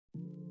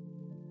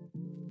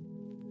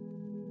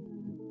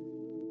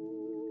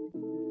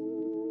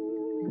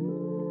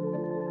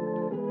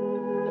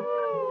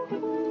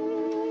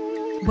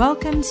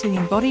Welcome to the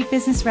Embodied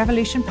Business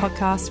Revolution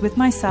podcast with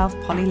myself,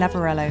 Polly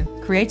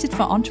Lavarello, created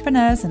for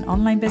entrepreneurs and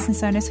online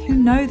business owners who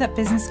know that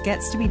business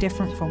gets to be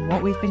different from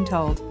what we've been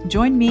told.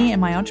 Join me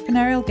and my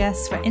entrepreneurial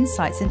guests for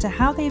insights into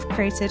how they've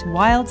created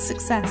wild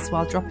success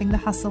while dropping the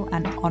hustle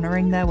and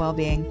honoring their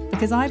well-being.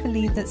 Because I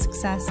believe that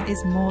success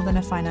is more than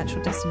a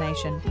financial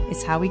destination.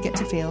 It's how we get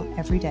to feel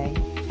every day.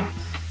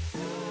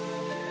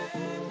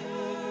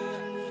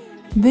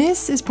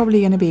 This is probably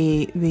going to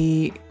be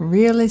the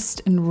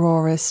realest and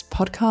rawest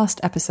podcast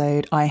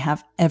episode I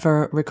have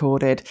ever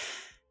recorded.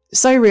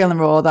 So real and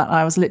raw that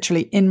I was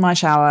literally in my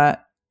shower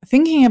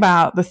thinking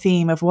about the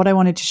theme of what I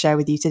wanted to share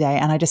with you today.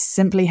 And I just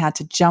simply had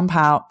to jump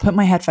out, put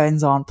my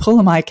headphones on, pull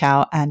the mic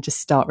out and just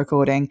start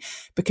recording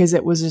because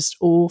it was just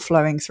all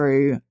flowing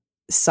through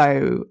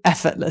so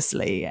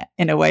effortlessly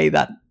in a way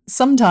that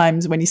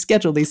sometimes when you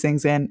schedule these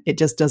things in, it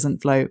just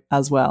doesn't flow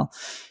as well.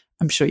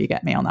 I'm sure you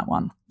get me on that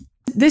one.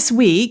 This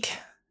week,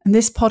 in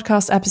this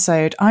podcast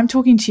episode, I'm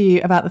talking to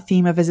you about the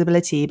theme of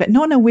visibility, but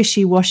not in a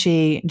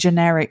wishy-washy,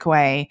 generic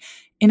way,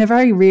 in a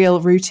very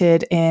real,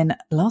 rooted in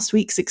last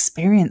week's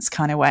experience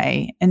kind of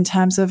way, in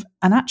terms of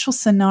an actual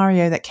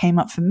scenario that came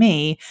up for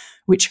me,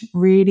 which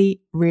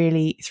really,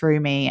 really threw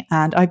me.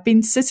 And I've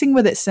been sitting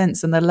with it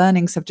since, and the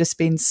learnings have just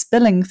been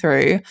spilling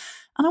through.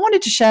 And I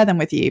wanted to share them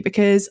with you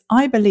because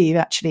I believe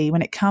actually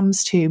when it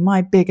comes to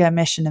my bigger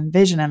mission and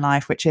vision in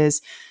life, which is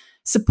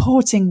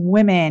supporting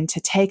women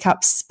to take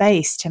up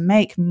space, to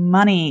make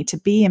money, to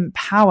be in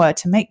power,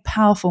 to make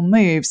powerful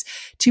moves,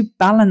 to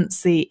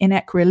balance the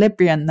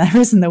inequilibrium there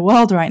is in the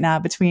world right now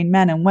between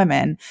men and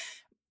women,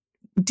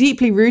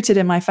 deeply rooted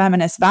in my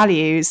feminist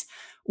values,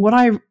 what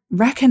I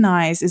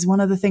recognize is one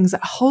of the things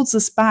that holds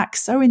us back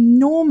so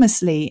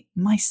enormously,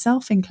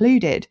 myself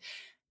included,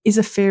 is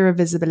a fear of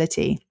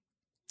visibility.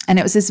 And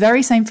it was this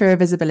very same fear of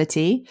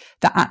visibility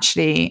that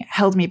actually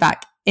held me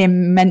back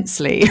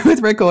immensely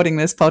with recording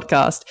this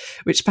podcast,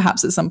 which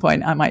perhaps at some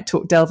point I might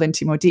delve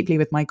into more deeply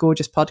with my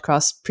gorgeous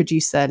podcast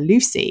producer,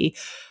 Lucy.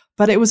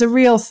 But it was a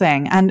real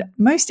thing. And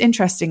most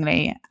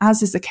interestingly,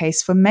 as is the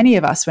case for many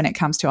of us when it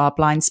comes to our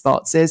blind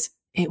spots, is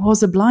it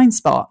was a blind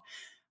spot.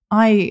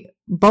 I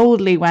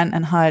boldly went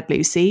and hired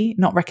Lucy,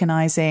 not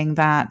recognizing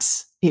that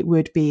it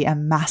would be a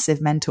massive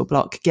mental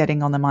block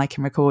getting on the mic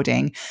and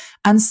recording.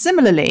 And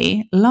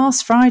similarly,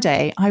 last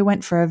Friday, I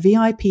went for a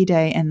VIP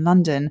day in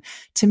London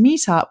to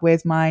meet up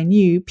with my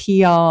new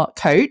PR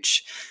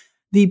coach,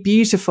 the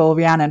beautiful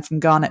Rhiannon from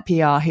Garnet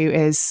PR, who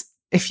is,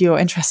 if you're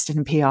interested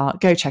in PR,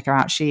 go check her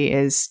out. She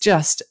is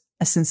just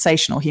a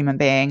sensational human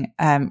being,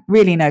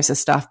 really knows her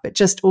stuff, but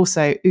just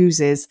also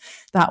oozes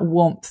that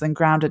warmth and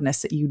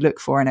groundedness that you look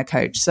for in a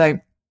coach. So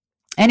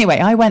anyway,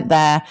 I went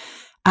there.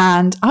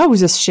 And I was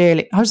just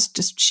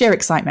sheer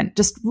excitement,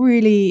 just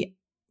really,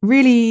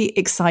 really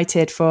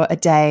excited for a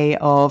day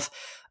of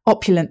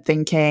opulent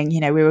thinking.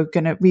 You know, we were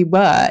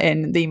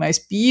in the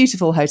most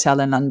beautiful hotel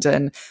in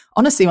London,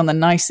 honestly, one of the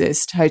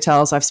nicest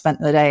hotels I've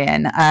spent the day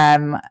in.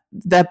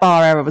 The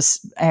bar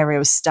area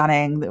was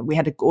stunning. We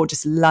had a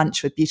gorgeous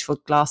lunch with beautiful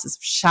glasses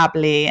of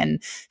Chablis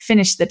and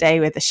finished the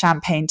day with a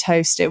champagne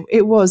toast.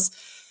 It was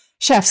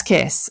chef's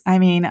kiss. I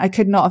mean, I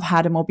could not have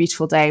had a more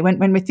beautiful day. When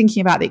we're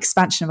thinking about the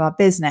expansion of our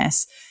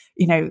business,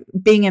 you know,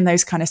 being in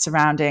those kind of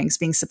surroundings,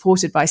 being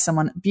supported by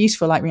someone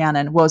beautiful like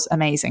Rhiannon was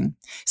amazing.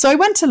 So I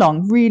went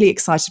along really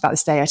excited about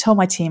this day. I told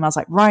my team, I was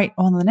like, right,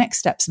 one of the next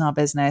steps in our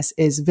business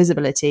is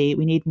visibility.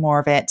 We need more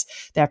of it.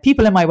 There are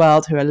people in my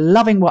world who are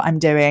loving what I'm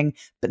doing,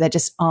 but there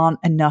just aren't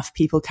enough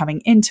people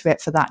coming into it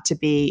for that to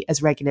be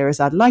as regular as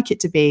I'd like it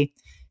to be.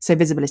 So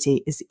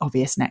visibility is the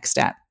obvious next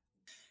step.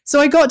 So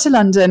I got to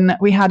London.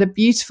 We had a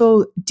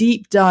beautiful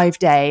deep dive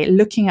day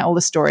looking at all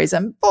the stories.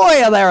 And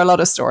boy, are there a lot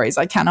of stories.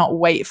 I cannot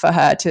wait for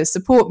her to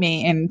support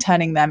me in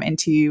turning them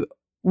into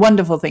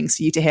wonderful things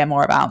for you to hear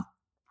more about.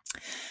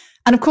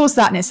 And of course,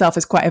 that in itself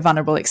is quite a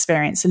vulnerable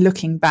experience.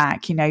 Looking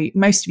back, you know,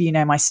 most of you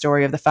know my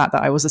story of the fact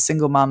that I was a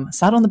single mum,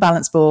 sat on the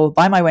balance ball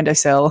by my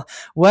windowsill,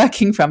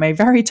 working from a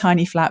very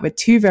tiny flat with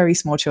two very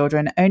small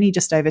children only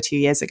just over 2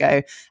 years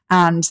ago,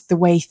 and the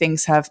way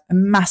things have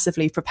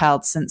massively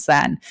propelled since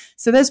then.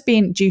 So there's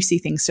been juicy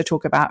things to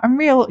talk about and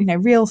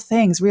real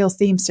things, real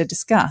themes to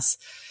discuss.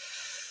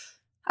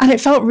 And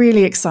it felt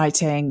really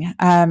exciting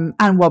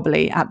and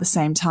wobbly at the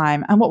same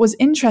time. And what was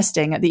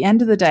interesting at the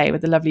end of the day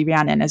with the lovely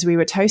Rhiannon, as we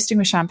were toasting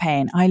with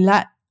champagne, I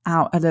let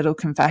out a little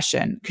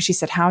confession because she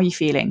said, "How are you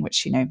feeling?"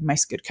 Which, you know,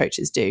 most good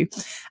coaches do.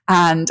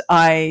 And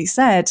I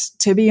said,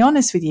 to be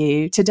honest with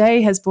you,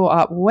 today has brought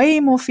up way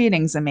more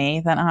feelings in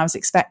me than I was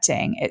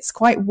expecting. It's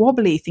quite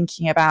wobbly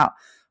thinking about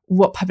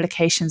what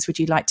publications would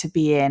you like to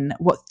be in?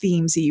 What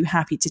themes are you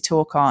happy to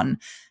talk on?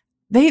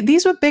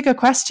 These were bigger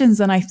questions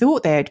than I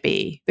thought they'd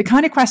be. The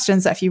kind of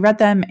questions that if you read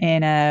them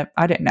in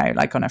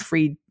like on a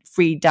free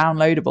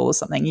downloadable or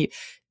something,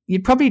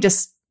 you'd probably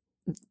just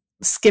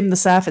skim the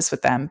surface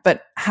with them.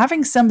 But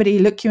having somebody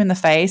look you in the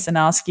face and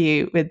ask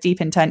you with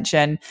deep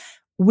intention,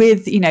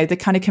 with, the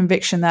kind of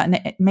conviction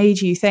that it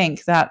made you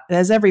think that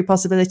there's every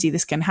possibility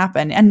this can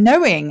happen. And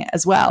knowing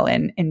as well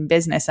in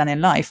business and in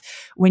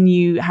life, when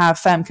you have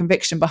firm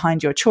conviction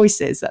behind your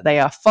choices, that they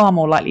are far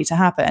more likely to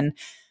happen.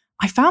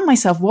 I found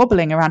myself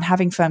wobbling around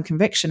having firm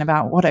conviction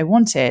about what I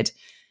wanted.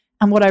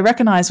 And what I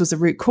recognized was the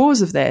root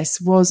cause of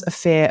this was a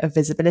fear of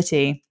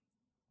visibility.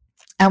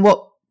 And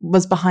what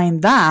was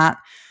behind that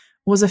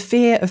was a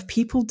fear of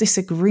people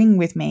disagreeing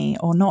with me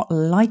or not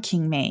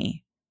liking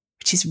me,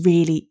 which is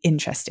really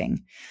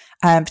interesting,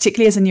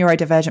 particularly as a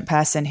neurodivergent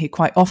person who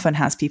quite often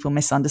has people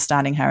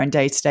misunderstanding her in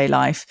day-to-day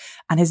life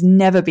and has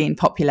never been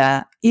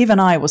popular. Even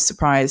I was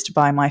surprised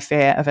by my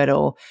fear of it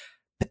all.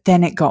 But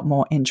then it got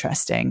more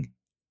interesting.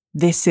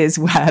 This is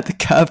where the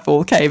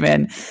curveball came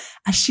in.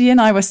 And she and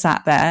I were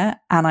sat there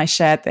and I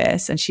shared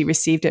this and she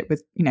received it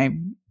with,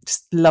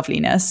 just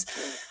loveliness.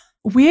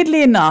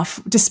 Weirdly enough,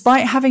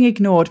 despite having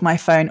ignored my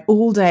phone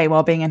all day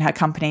while being in her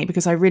company,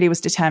 because I really was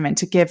determined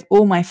to give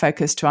all my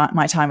focus to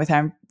my time with her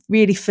and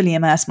really fully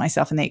immerse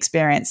myself in the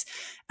experience,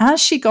 as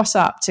she got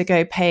up to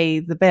go pay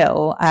the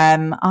bill,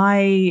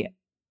 I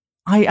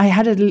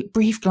had a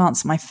brief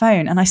glance at my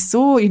phone and I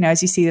saw,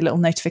 as you see the little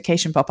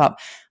notification pop up,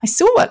 I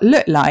saw what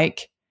looked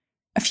like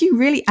a few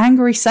really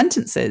angry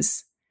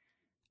sentences.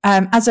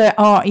 As a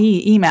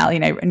RE email,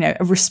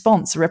 a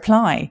response, a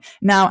reply.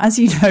 Now, as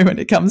you know, when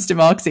it comes to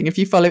marketing, if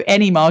you follow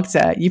any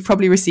marketer, you've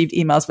probably received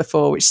emails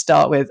before which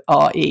start with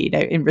RE,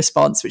 in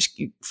response, which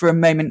for a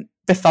moment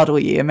befuddle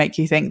you and make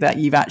you think that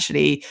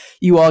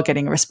you are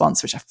getting a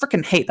response, which I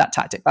freaking hate that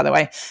tactic, by the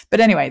way. But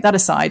anyway, that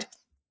aside,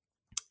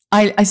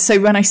 so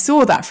when I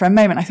saw that for a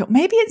moment, I thought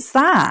maybe it's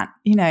that,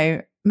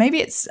 maybe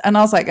it's, and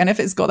I was like, and if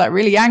it's got that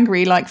really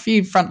angry,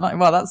 feud front line,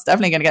 well, that's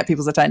definitely going to get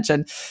people's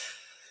attention.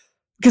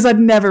 Because I'd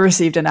never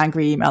received an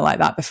angry email like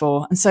that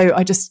before. And so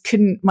I just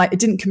it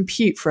didn't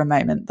compute for a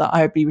moment that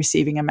I would be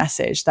receiving a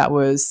message that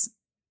was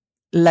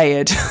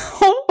layered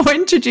or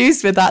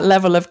introduced with that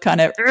level of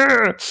kind of,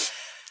 Urgh.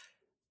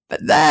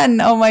 But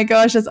then, oh my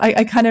gosh, as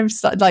I kind of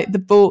started,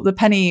 the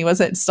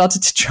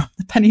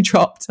penny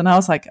dropped. And I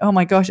was like, oh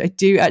my gosh, I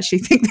do actually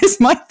think this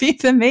might be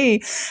for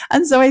me.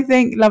 And so I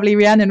think lovely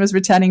Rhiannon was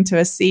returning to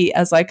a seat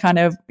as I kind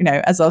of,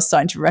 as I was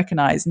starting to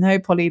recognize, no,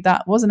 Polly,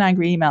 that was an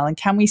angry email. And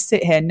can we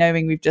sit here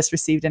knowing we've just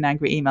received an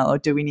angry email, or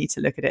do we need to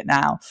look at it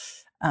now?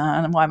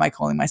 And why am I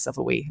calling myself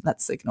a we?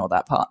 Let's ignore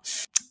that part.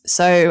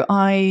 So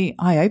I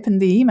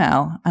opened the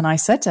email and I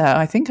said to her,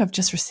 I think I've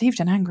just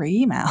received an angry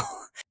email.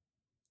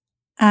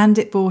 And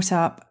it brought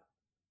up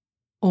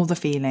all the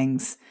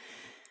feelings.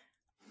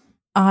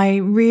 I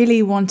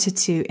really wanted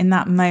to, in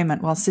that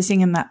moment, while sitting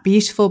in that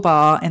beautiful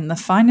bar in the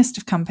finest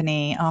of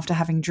company, after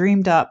having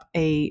dreamed up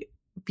a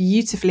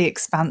beautifully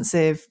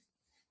expansive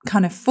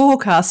kind of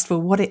forecast for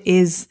what it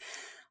is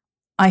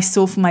I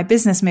saw for my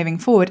business moving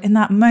forward, in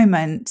that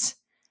moment,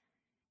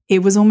 it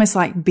was almost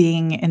like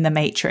being in the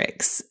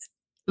Matrix.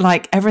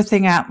 Like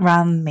everything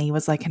around me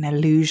was like an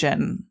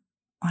illusion.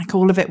 Like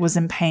all of it was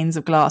in panes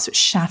of glass, which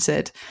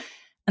shattered.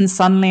 And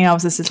suddenly I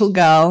was this little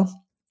girl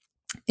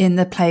in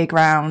the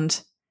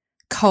playground,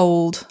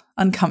 cold,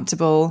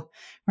 uncomfortable,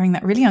 wearing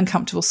that really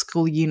uncomfortable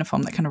school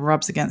uniform that kind of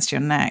rubs against your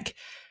neck,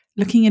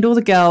 looking at all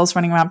the girls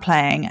running around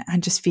playing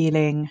and just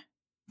feeling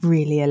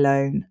really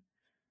alone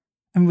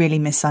and really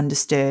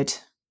misunderstood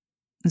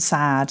and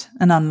sad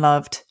and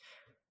unloved.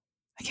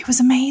 Like it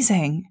was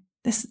amazing.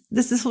 This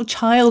little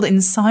child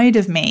inside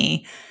of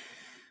me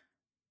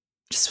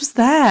just was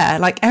there.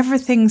 Like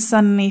everything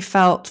suddenly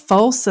felt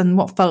false, and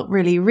what felt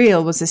really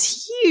real was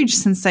this huge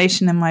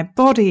sensation in my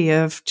body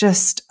of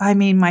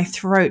my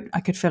throat, I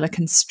could feel a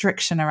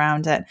constriction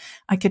around it.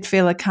 I could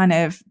feel a kind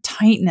of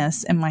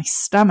tightness in my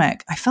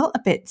stomach. I felt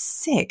a bit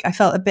sick. I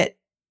felt a bit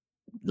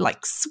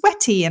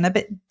sweaty and a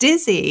bit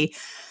dizzy.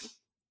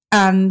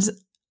 And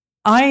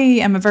I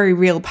am a very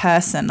real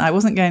person. I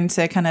wasn't going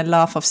to kind of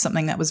laugh off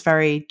something that was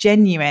very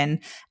genuine.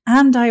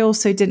 And I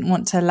also didn't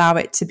want to allow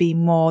it to be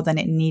more than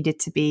it needed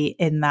to be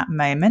in that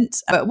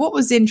moment. But what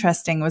was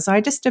interesting was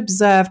I just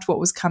observed what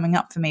was coming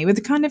up for me with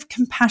a kind of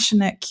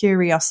compassionate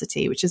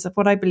curiosity, which is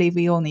what I believe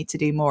we all need to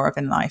do more of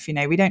in life.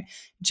 We don't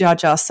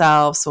judge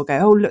ourselves or go,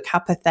 oh, look how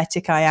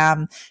pathetic I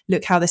am.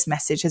 Look how this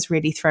message has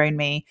really thrown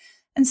me.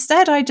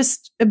 Instead, I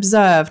just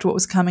observed what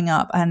was coming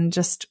up and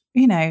just,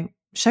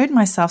 showed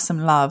myself some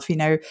love.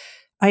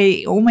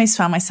 I almost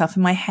found myself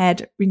in my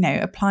head,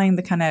 applying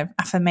the kind of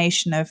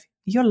affirmation of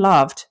you're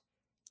loved,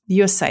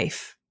 you're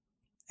safe.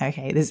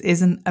 Okay, this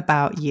isn't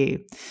about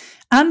you.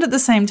 And at the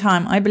same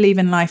time, I believe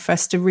in life for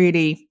us to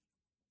really,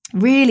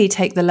 really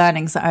take the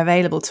learnings that are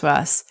available to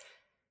us.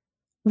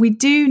 We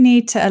do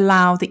need to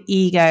allow the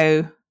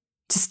ego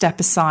to step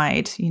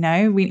aside. We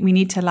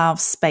need to allow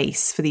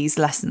space for these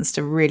lessons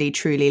to really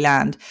truly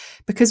land,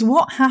 because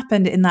what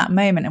happened in that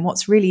moment, and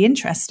what's really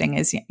interesting,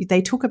 is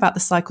they talk about the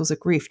cycles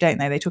of grief, don't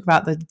they? They talk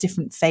about the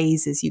different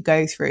phases you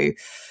go through.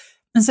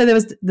 And so there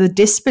was the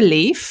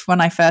disbelief when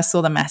I first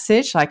saw the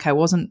message, like I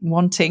wasn't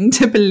wanting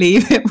to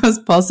believe it was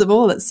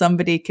possible that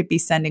somebody could be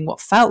sending what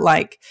felt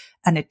like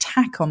an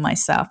attack on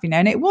myself,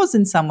 and it was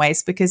in some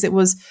ways because it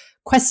was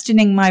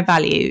questioning my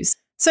values.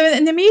 So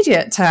in the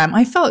immediate term,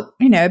 I felt,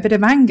 a bit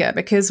of anger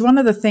because one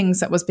of the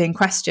things that was being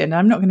questioned,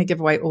 I'm not going to give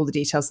away all the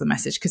details of the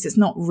message because it's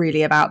not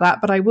really about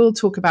that, but I will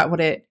talk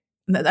about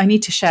I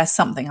need to share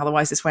something,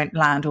 otherwise this won't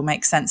land or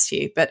make sense to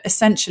you. But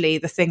essentially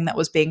the thing that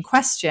was being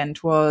questioned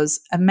was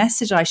a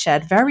message I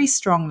shared very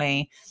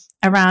strongly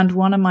around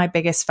one of my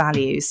biggest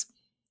values,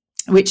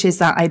 which is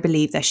that I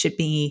believe there should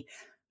be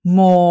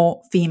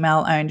more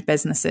female-owned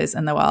businesses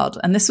in the world.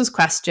 And this was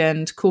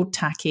questioned, called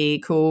tacky,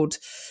 called,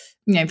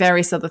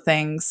 various other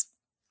things.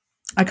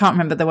 I can't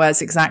remember the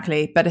words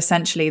exactly, but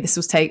essentially this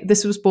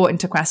was brought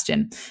into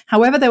question.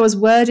 However, there was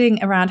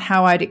wording around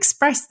how I'd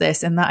express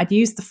this, and that I'd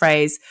use the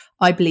phrase,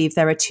 I believe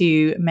there are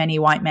too many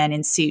white men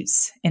in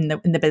suits in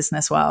the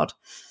business world.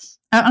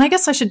 And I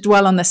guess I should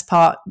dwell on this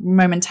part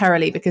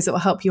momentarily because it will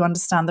help you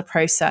understand the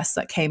process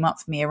that came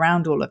up for me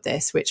around all of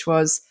this, which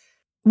was,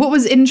 what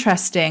was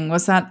interesting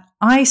was that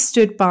I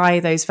stood by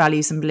those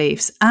values and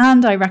beliefs,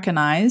 and I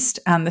recognized,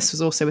 and this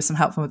was also with some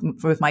help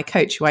with my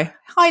coach, who I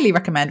highly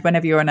recommend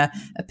whenever you're in a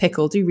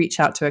pickle, do reach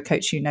out to a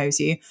coach who knows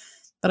you.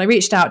 But I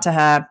reached out to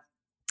her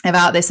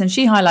about this, and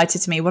she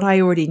highlighted to me what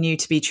I already knew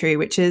to be true,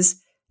 which is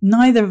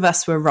neither of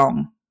us were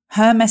wrong.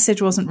 Her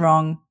message wasn't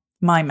wrong.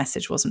 My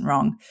message wasn't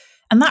wrong.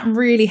 And that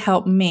really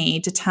helped me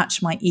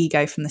detach my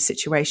ego from the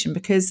situation,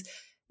 because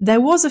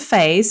there was a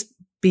phase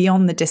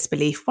beyond the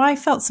disbelief where I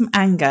felt some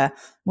anger,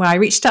 where I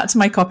reached out to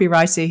my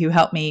copywriter who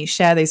helped me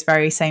share those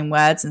very same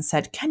words and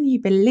said, can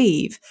you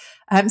believe?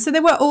 So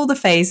there were all the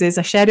phases.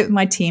 I shared it with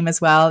my team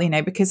as well,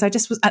 because I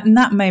just was at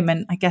that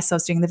moment, I guess I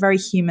was doing the very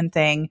human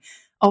thing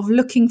of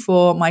looking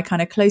for my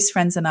kind of close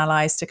friends and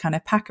allies to kind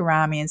of pack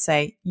around me and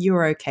say,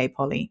 you're okay,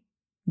 Polly.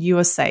 You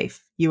are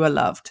safe. You are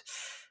loved.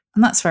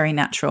 And that's very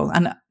natural.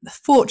 And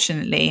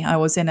fortunately, I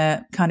was in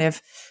a kind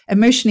of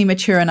emotionally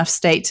mature enough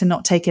state to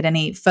not take it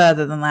any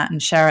further than that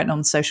and share it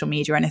on social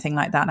media or anything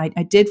like that. And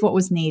I did what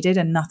was needed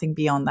and nothing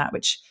beyond that,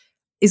 which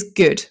is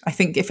good. I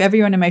think if ever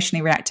you're in an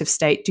emotionally reactive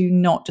state, do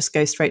not just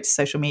go straight to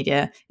social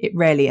media. It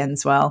rarely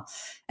ends well.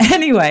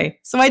 Anyway,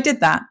 so I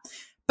did that.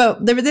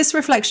 But this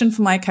reflection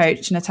from my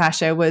coach,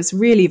 Natasha, was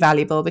really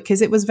valuable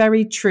because it was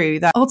very true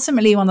that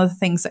ultimately one of the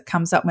things that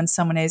comes up when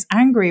someone is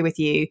angry with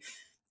you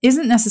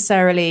isn't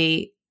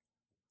necessarily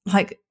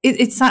like,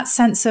 it's that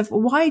sense of,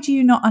 why do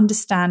you not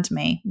understand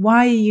me?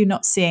 Why are you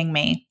not seeing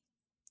me?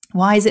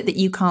 Why is it that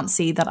you can't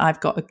see that I've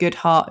got a good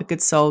heart, a good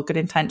soul, good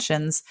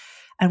intentions?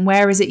 And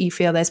where is it you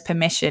feel there's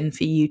permission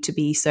for you to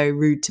be so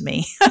rude to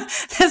me?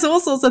 There's all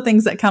sorts of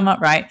things that come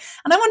up, right?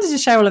 And I wanted to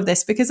share all of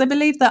this because I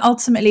believe that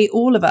ultimately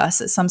all of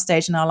us at some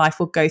stage in our life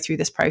will go through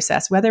this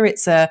process, whether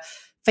it's a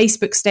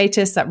Facebook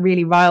status that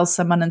really riles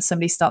someone and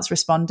somebody starts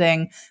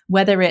responding,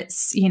 whether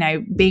it's,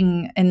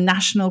 being in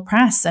national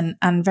press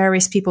and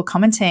various people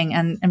commenting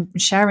and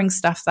sharing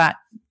stuff that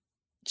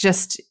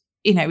just,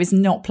 is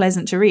not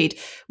pleasant to read.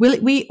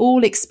 We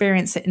all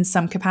experience it in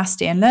some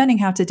capacity, and learning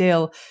how to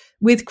deal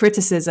with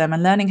criticism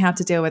and learning how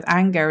to deal with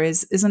anger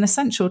is an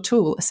essential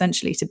tool,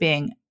 essentially, to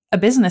being a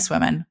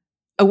businesswoman,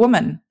 a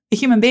woman, a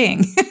human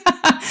being.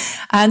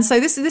 And so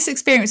this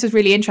experience was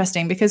really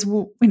interesting because,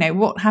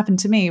 what happened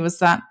to me was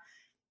that,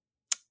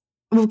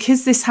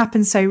 because this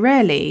happens so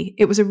rarely,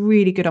 it was a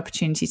really good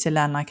opportunity to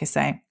learn, like I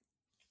say.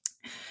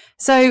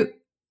 So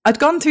I'd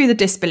gone through the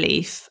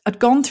disbelief, I'd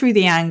gone through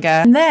the anger,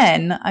 and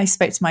then I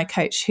spoke to my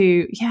coach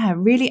who,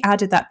 really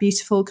added that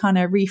beautiful kind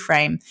of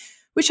reframe,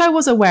 which I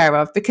was aware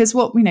of because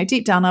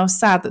deep down, I was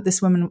sad that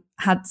this woman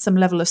had some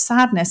level of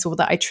sadness, or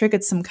that I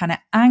triggered some kind of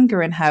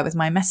anger in her with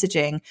my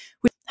messaging.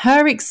 With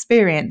her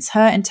experience,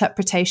 her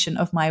interpretation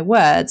of my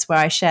words, where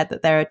I shared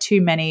that there are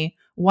too many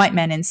white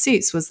men in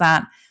suits, was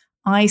that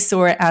I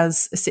saw it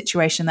as a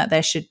situation that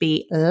there should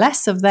be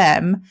less of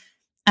them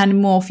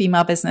and more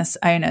female business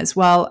owners.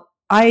 Well,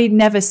 I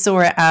never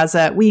saw it as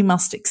we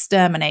must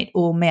exterminate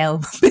all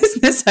male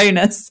business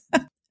owners.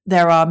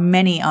 There are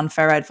many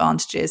unfair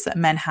advantages that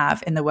men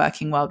have in the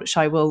working world, which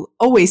I will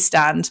always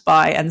stand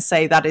by and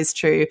say that is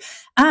true.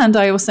 And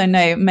I also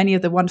know many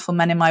of the wonderful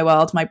men in my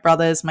world, my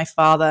brothers, my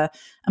father,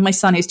 and my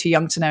son, who's too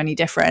young to know any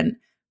different,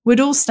 would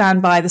all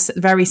stand by the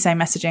very same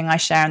messaging I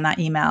share in that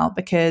email,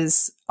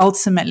 because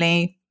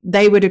ultimately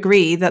they would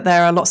agree that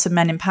there are lots of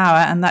men in power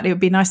and that it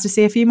would be nice to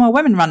see a few more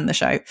women run the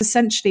show.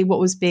 Essentially, what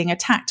was being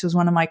attacked was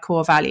one of my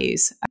core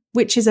values,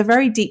 which is a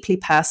very deeply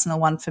personal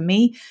one for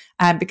me.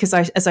 Because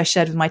as I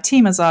shared with my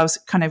team, as I was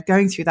kind of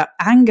going through that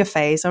anger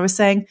phase, I was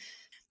saying,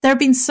 there have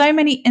been so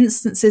many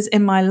instances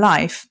in my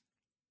life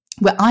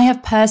where I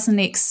have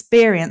personally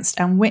experienced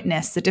and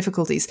witnessed the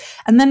difficulties.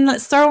 And then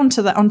let's throw on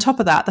top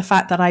of that, the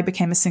fact that I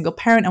became a single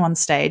parent at one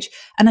stage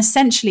and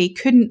essentially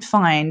couldn't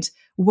find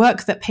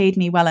work that paid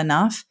me well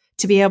enough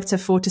to be able to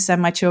afford to send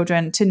my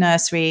children to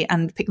nursery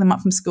and pick them up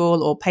from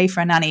school or pay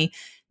for a nanny.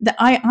 That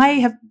I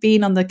have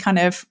been on the kind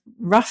of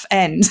rough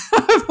end,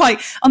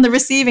 like on the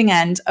receiving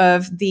end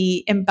of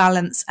the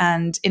imbalance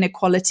and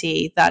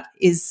inequality that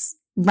is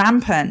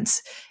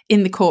rampant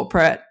in the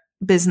corporate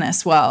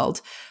business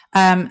world.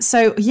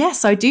 So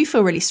yes, I do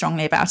feel really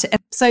strongly about it.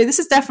 So this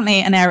is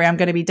definitely an area I'm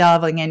going to be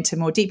delving into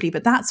more deeply,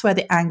 but that's where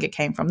the anger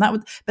came from.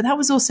 But that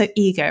was also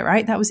ego,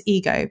 right? That was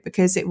ego,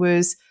 because it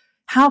was,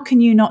 How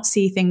can you not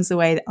see things the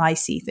way that I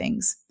see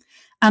things?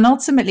 And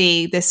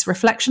ultimately, this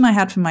reflection I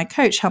had from my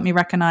coach helped me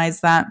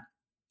recognize that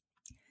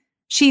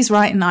she's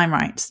right and I'm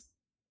right.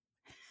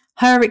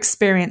 Her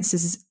experience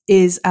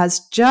is as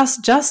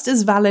just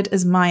as valid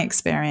as my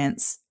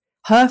experience.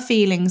 Her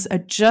feelings are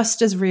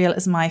just as real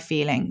as my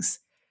feelings.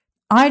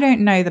 I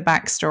don't know the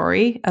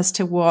backstory as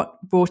to what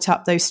brought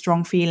up those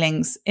strong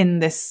feelings in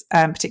this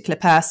particular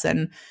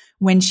person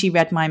when she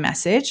read my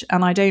message.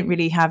 And I don't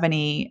really have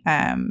any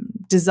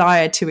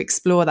desire to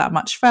explore that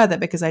much further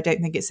because I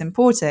don't think it's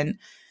important.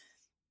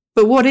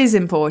 But what is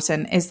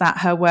important is that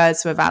her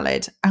words were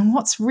valid. And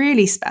what's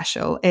really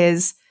special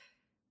is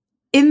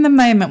in the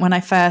moment when I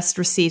first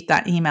received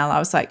that email, I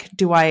was like,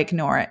 do I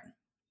ignore it?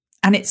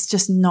 And it's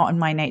just not in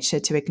my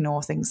nature to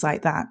ignore things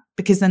like that,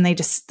 because then they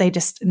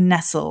just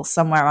nestle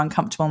somewhere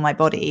uncomfortable in my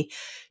body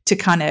to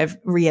kind of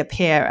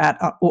reappear at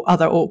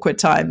other awkward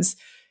times.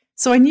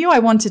 So I knew I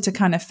wanted to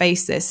kind of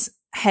face this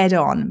head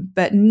on,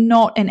 but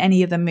not in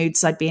any of the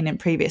moods I'd been in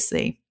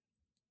previously.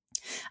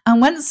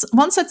 And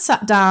once I'd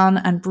sat down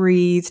and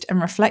breathed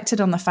and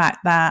reflected on the fact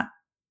that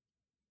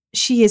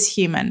she is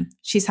human,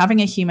 she's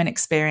having a human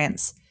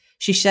experience.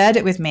 She shared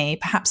it with me,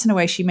 perhaps in a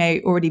way she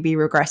may already be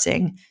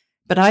regretting,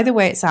 but either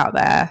way, it's out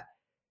there.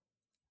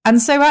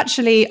 And so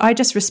actually, I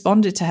just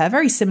responded to her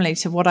very similarly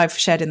to what I've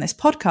shared in this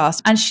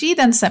podcast. And she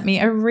then sent me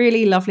a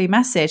really lovely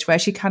message where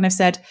she kind of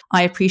said,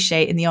 I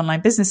appreciate in the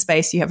online business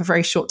space, you have a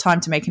very short time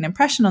to make an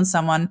impression on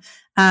someone.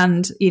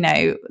 And, you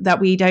know, that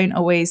we don't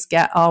always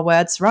get our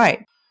words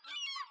right.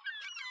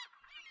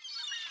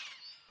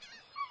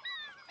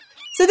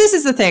 So this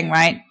is the thing,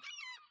 right?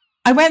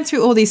 I went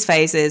through all these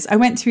phases. I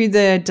went through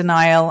the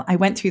denial. I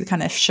went through the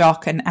kind of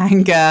shock and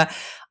anger.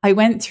 I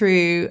went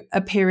through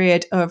a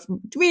period of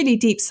really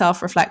deep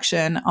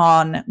self-reflection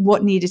on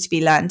what needed to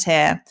be learned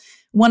here.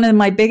 One of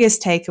my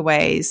biggest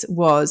takeaways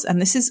was,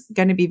 and this is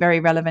going to be very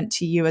relevant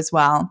to you as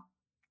well,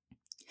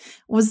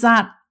 was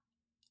that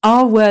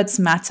our words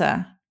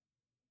matter.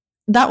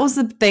 That was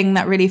the thing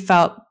that really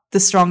felt the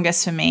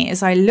strongest for me,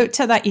 as I looked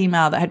at that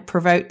email that had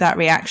provoked that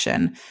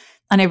reaction,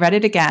 and I read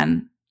it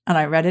again, and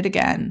I read it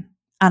again,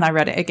 and I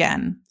read it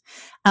again.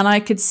 And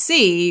I could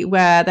see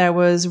where there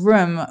was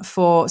room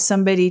for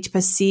somebody to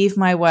perceive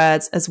my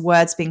words as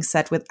words being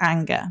said with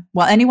anger.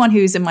 Well, anyone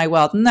who's in my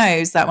world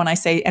knows that when I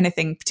say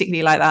anything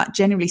particularly like that,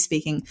 generally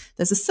speaking,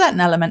 there's a certain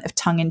element of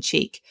tongue in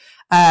cheek.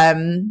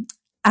 And,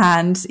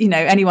 you know,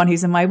 anyone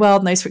who's in my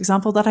world knows, for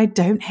example, that I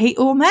don't hate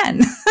all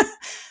men.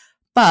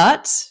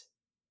 But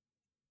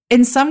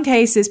in some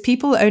cases,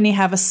 people only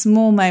have a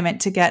small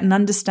moment to get an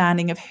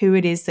understanding of who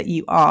it is that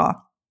you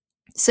are.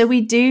 So we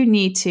do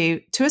need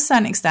to a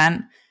certain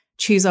extent,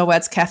 choose our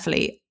words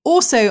carefully.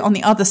 Also, on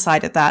the other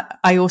side of that,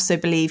 I also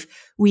believe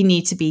we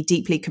need to be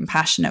deeply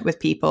compassionate with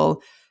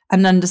people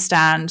and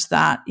understand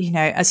that, you know,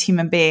 as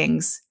human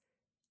beings,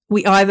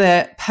 we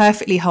either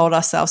perfectly hold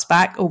ourselves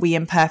back or we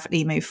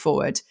imperfectly move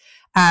forward.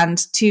 And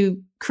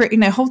to create, you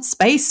know, hold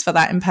space for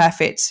that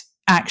imperfect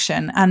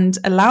action and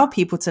allow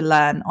people to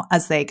learn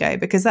as they go,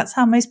 because that's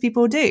how most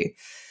people do.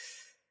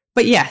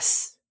 But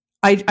yes,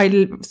 I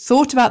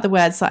thought about the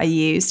words that I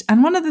used.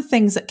 And one of the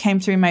things that came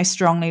through most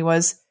strongly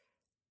was,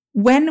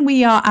 when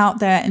we are out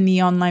there in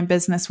the online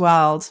business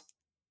world,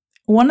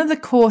 one of the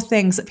core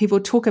things that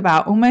people talk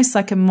about, almost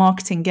like a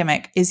marketing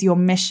gimmick, is your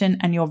mission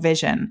and your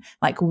vision.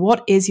 Like,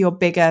 what is your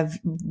bigger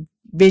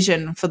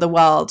vision for the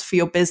world, for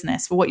your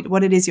business, for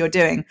what it is you're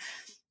doing?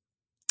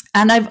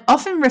 And I've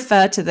often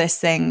referred to this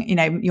thing, you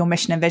know, your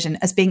mission and vision,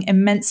 as being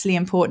immensely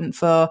important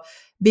for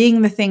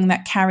being the thing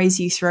that carries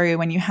you through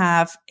when you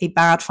have a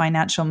bad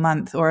financial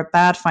month or a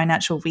bad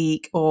financial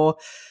week or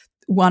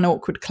one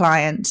awkward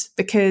client,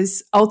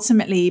 because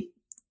ultimately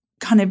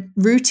kind of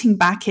rooting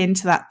back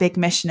into that big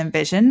mission and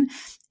vision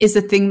is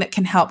the thing that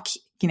can help,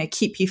 you know,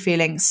 keep you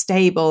feeling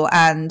stable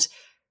and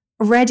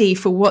ready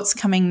for what's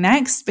coming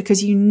next,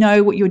 because you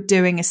know what you're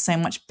doing is so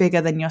much bigger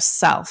than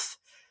yourself.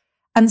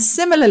 And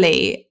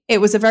similarly,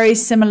 it was a very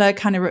similar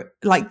kind of,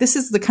 like, this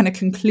is the kind of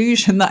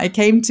conclusion that I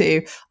came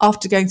to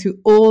after going through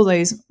all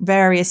those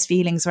various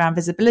feelings around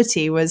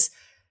visibility, was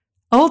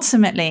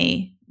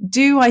ultimately,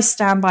 do I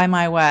stand by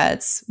my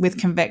words with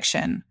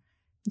conviction?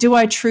 Do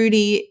I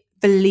truly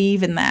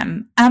believe in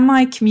them? Am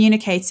I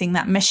communicating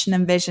that mission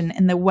and vision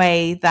in the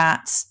way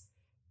that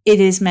it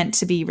is meant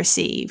to be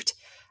received?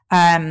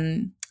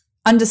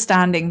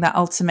 Understanding that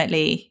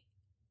ultimately,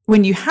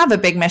 when you have a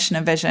big mission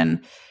and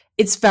vision,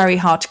 it's very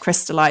hard to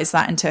crystallize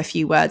that into a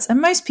few words. And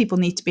most people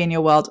need to be in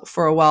your world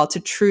for a while to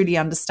truly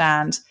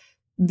understand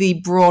the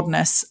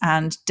broadness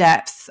and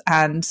depth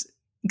and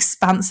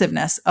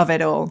expansiveness of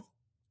it all.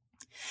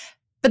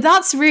 But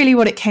that's really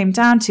what it came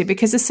down to,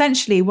 because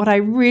essentially what I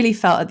really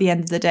felt at the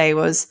end of the day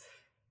was,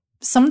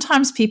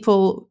 sometimes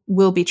people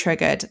will be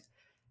triggered.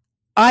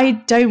 I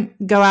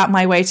don't go out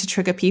my way to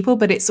trigger people,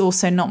 but it's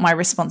also not my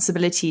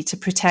responsibility to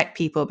protect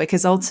people,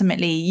 because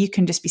ultimately you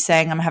can just be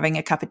saying, I'm having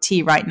a cup of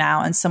tea right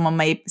now, and someone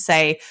may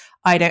say,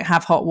 I don't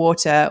have hot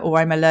water, or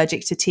I'm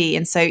allergic to tea.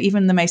 And so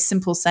even the most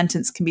simple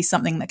sentence can be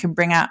something that can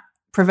bring out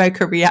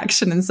provoke a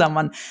reaction in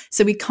someone.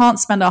 So we can't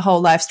spend our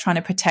whole lives trying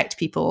to protect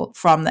people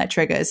from their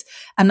triggers.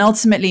 And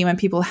ultimately, when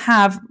people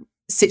have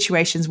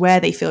situations where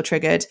they feel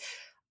triggered,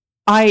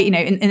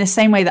 in the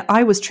same way that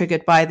I was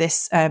triggered by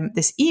this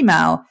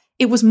email,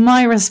 it was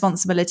my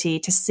responsibility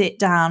to sit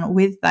down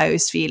with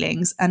those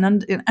feelings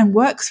and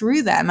work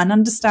through them and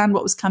understand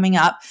what was coming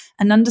up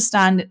and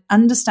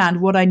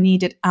understand what I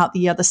needed out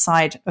the other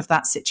side of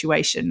that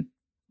situation.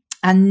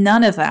 And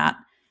none of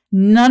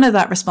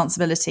that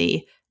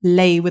responsibility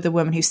lay with the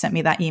woman who sent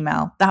me that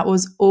email. That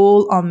was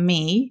all on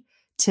me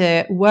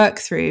to work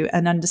through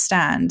and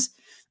understand.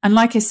 And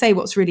like I say,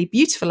 what's really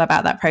beautiful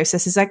about that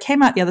process is I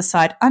came out the other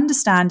side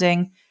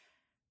understanding,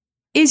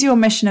 is your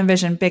mission and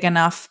vision big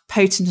enough,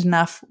 potent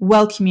enough,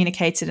 well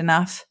communicated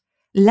enough?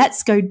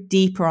 Let's go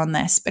deeper on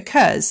this,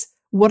 because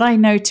what I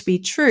know to be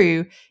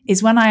true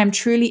is when I am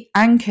truly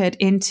anchored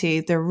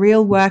into the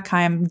real work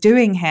I am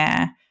doing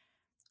here,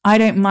 I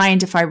don't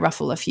mind if I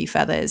ruffle a few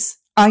feathers.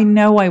 I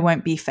know I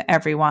won't be for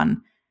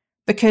everyone,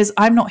 because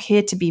I'm not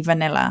here to be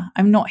vanilla.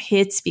 I'm not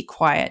here to be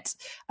quiet.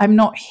 I'm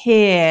not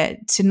here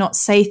to not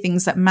say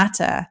things that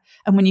matter.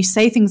 And when you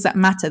say things that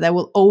matter, there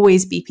will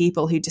always be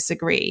people who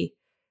disagree.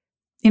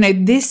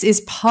 This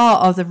is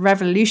part of the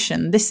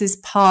revolution. This is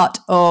part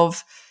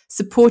of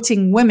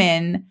supporting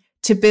women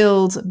to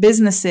build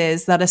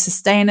businesses that are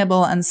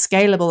sustainable and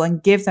scalable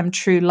and give them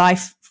true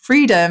life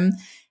freedom,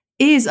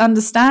 is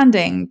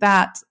understanding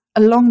that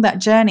along that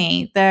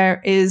journey,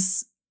 there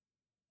is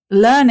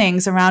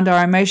learnings around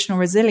our emotional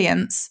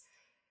resilience,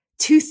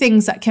 two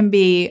things that can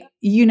be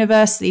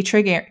universally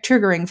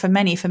triggering for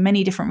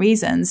many different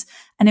reasons.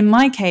 And in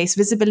my case,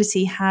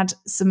 visibility had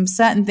some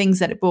certain things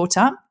that it brought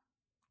up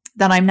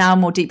that I'm now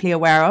more deeply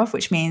aware of,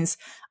 which means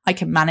I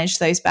can manage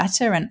those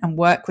better and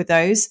work with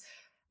those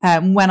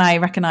when I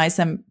recognize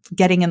them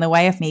getting in the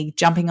way of me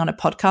jumping on a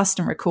podcast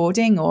and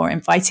recording or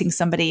inviting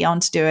somebody on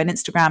to do an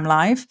Instagram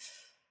live.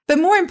 But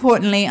more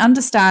importantly,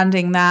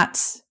 understanding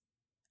that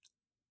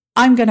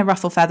I'm going to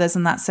ruffle feathers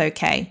and that's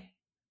okay,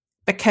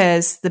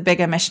 because the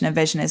bigger mission and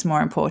vision is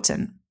more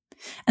important.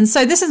 And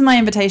so this is my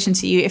invitation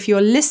to you. If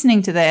you're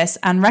listening to this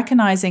and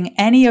recognizing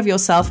any of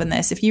yourself in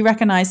this, if you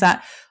recognize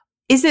that,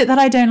 is it that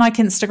I don't like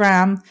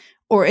Instagram,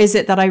 or is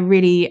it that I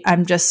really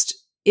am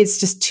it's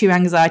just too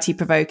anxiety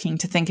provoking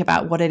to think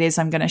about what it is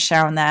I'm going to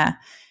share on there?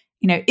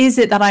 Is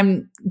it that I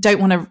don't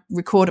want to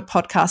record a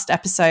podcast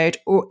episode,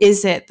 or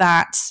is it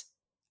that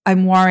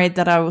I'm worried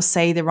that I will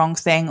say the wrong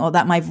thing, or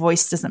that my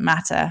voice doesn't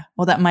matter,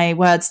 or that my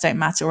words don't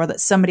matter, or that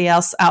somebody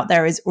else out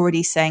there is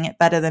already saying it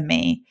better than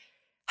me?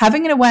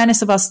 Having an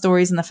awareness of our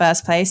stories in the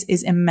first place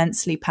is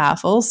immensely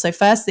powerful. So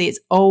firstly, it's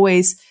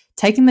always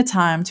taking the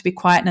time to be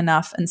quiet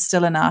enough and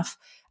still enough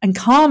and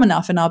calm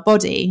enough in our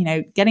body,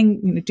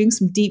 doing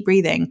some deep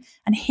breathing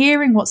and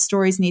hearing what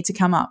stories need to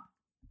come up.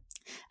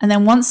 And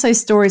then once those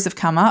stories have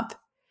come up,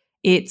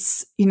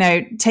 it's,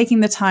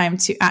 taking the time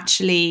to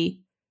actually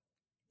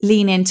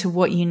lean into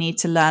what you need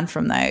to learn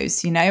from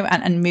those,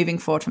 and moving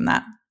forward from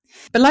that.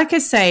 But like I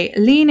say,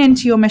 lean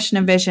into your mission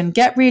and vision,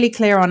 get really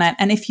clear on it.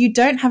 And if you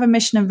don't have a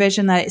mission and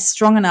vision that is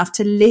strong enough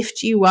to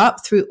lift you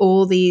up through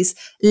all these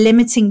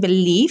limiting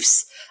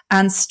beliefs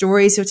and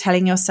stories you're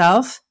telling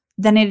yourself,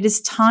 then it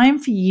is time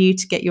for you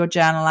to get your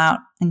journal out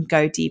and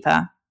go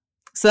deeper.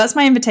 So that's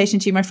my invitation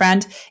to you, my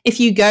friend. If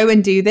you go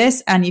and do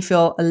this and you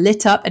feel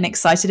lit up and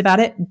excited about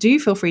it, do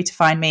feel free to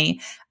find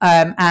me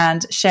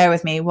and share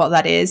with me what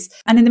that is.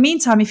 And in the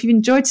meantime, if you've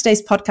enjoyed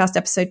today's podcast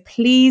episode,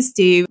 please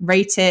do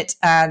rate it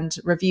and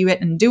review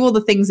it and do all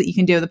the things that you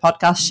can do with the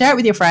podcast. Share it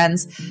with your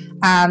friends,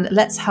 and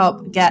let's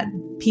help get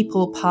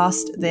people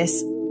past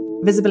this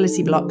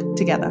visibility block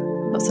together.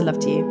 Lots of love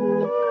to you.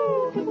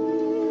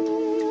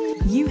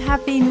 You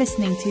have been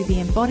listening to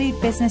the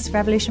Embodied Business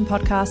Revolution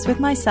podcast with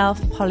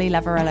myself, Polly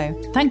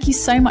Lavarello. Thank you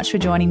so much for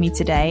joining me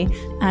today.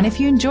 And if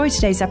you enjoyed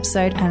today's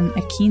episode and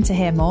are keen to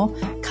hear more,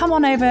 come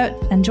on over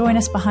and join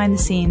us behind the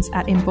scenes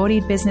at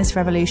Embodied Business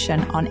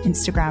Revolution on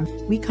Instagram.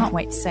 We can't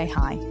wait to say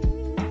hi.